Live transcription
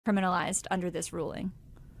criminalized under this ruling?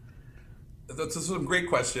 Those are some great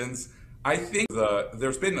questions. I think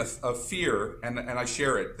there's been a fear, and I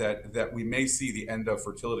share it, that we may see the end of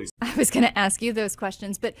fertility. I was going to ask you those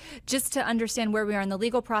questions, but just to understand where we are in the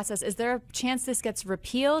legal process, is there a chance this gets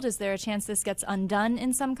repealed? Is there a chance this gets undone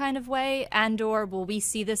in some kind of way? And or will we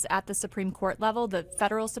see this at the Supreme Court level, the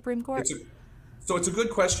federal Supreme Court? So it's a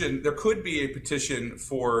good question. There could be a petition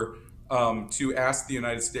for to ask the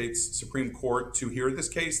United States Supreme Court to hear this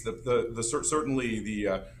case. Certainly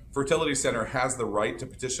the Fertility Center has the right to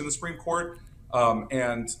petition the Supreme Court,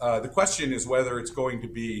 and the question is whether it's going to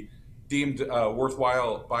be deemed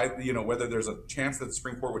worthwhile by whether there's a chance that the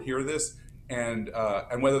Supreme Court would hear this, and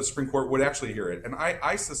whether the Supreme Court would actually hear it. And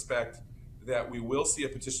I suspect that we will see a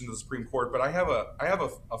petition to the Supreme Court, but I have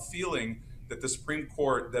a feeling that the Supreme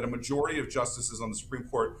Court, that a majority of justices on the Supreme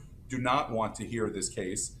Court do not want to hear this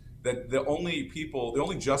case. That the only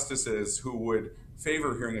justices who would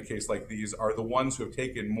favor hearing a case like these are the ones who have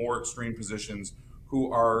taken more extreme positions,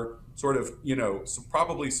 who are sort of,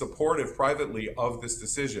 probably supportive privately of this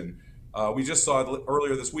decision. We just saw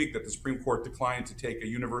earlier this week that the Supreme Court declined to take a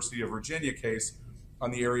University of Virginia case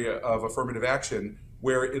on the area of affirmative action,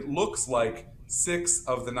 where it looks like 6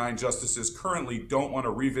 of the 9 justices currently don't want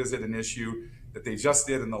to revisit an issue that they just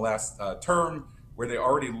did in the last term, where they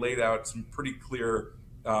already laid out some pretty clear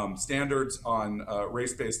standards on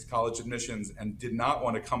race-based college admissions and did not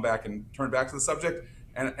want to come back and turn back to the subject.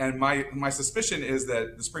 And my suspicion is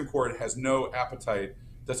that the Supreme Court has no appetite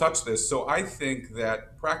to touch this. So I think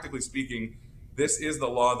that, practically speaking, this is the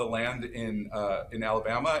law of the land in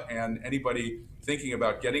Alabama, and anybody thinking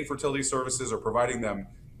about getting fertility services or providing them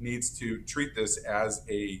needs to treat this as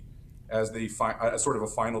sort of a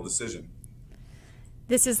final decision.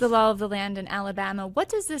 This is the law of the land in Alabama. What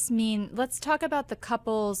does this mean? Let's talk about the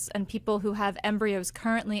couples and people who have embryos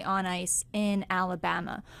currently on ice in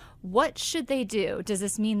Alabama. What should they do? Does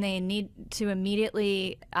this mean they need to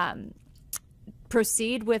immediately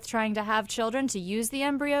proceed with trying to have children, to use the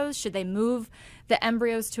embryos? Should they move the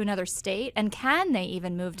embryos to another state? And can they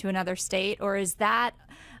even move to another state? Or is that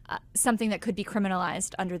something that could be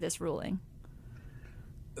criminalized under this ruling?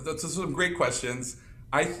 Those are some great questions.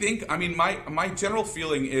 My general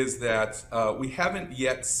feeling is that we haven't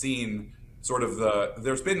yet seen sort of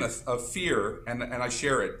there's been a fear, and I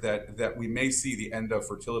share it, that we may see the end of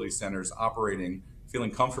fertility centers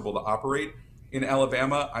feeling comfortable to operate in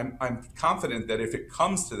Alabama. I'm confident that if it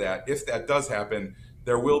comes to that, if that does happen,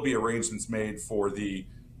 there will be arrangements made for the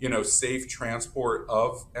safe transport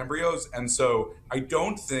of embryos. And so I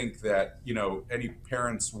don't think that any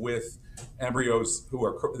parents with embryos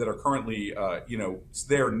that are currently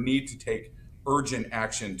there need to take urgent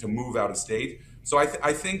action to move out of state. So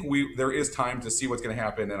I think there is time to see what's going to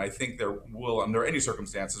happen, and I think there will, under any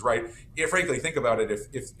circumstances, right? Frankly, think about it.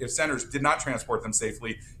 If centers did not transport them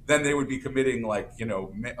safely, then they would be committing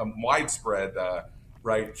a widespread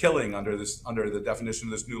killing under the definition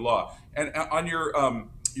of this new law. And on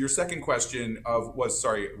your second question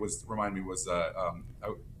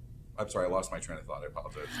I'm sorry, I lost my train of thought. I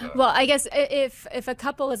apologize. Well, I guess if a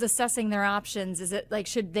couple is assessing their options, is it like,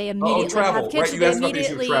 should they immediately have kids? Right. Should You they asked about the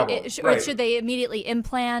issue of travel. or should they immediately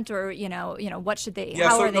implant, or what should they? Yeah.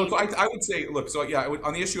 How So, are they? so I would say, look. So yeah,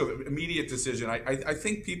 on the issue of immediate decision, I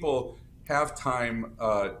think people have time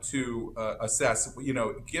to assess.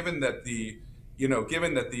 Given that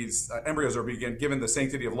these embryos are given the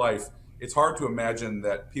sanctity of life, it's hard to imagine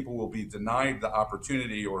that people will be denied the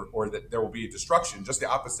opportunity, or that there will be destruction. Just the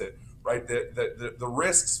opposite, right? The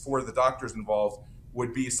risks for the doctors involved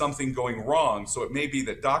would be something going wrong. So it may be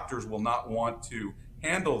that doctors will not want to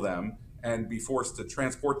handle them and be forced to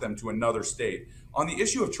transport them to another state. On the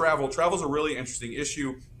issue of travel is a really interesting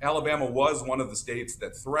issue. Alabama was one of the states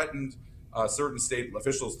that threatened, certain state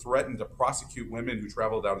officials threatened to prosecute women who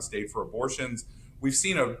traveled out of state for abortions. We've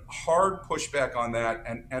seen a hard pushback on that,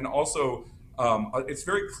 and also it's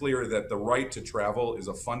very clear that the right to travel is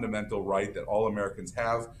a fundamental right that all Americans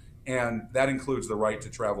have, and that includes the right to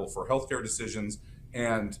travel for healthcare decisions.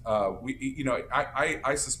 And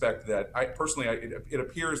I suspect that it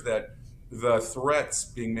appears that the threats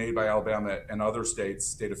being made by Alabama and other states,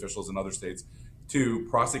 state officials in other states, to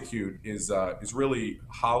prosecute is really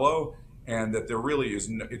hollow. And that there really is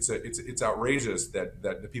it's outrageous that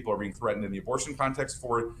the people are being threatened in the abortion context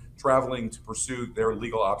for traveling to pursue their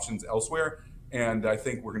legal options elsewhere. And I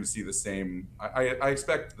think we're going to see the same. I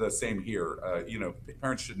expect the same here.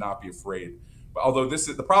 Parents should not be afraid. But although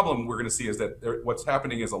the problem we're going to see is that what's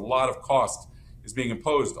happening is a lot of cost is being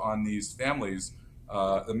imposed on these families.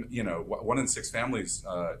 1 in 6 families,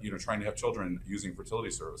 trying to have children using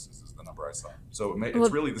fertility services is the number I saw. So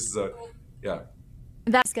this is a.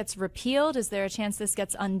 That gets repealed? Is there a chance this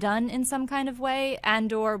gets undone in some kind of way?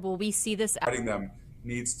 And or will we see this? Them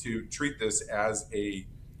needs to treat this as a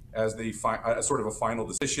sort of a final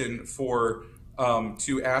decision for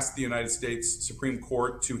to ask the United States Supreme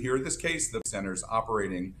Court to hear this case. The centers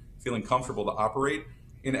operating, feeling comfortable to operate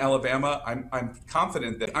in Alabama. I'm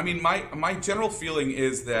confident that, I mean, my general feeling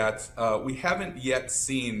is that we haven't yet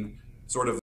seen sort of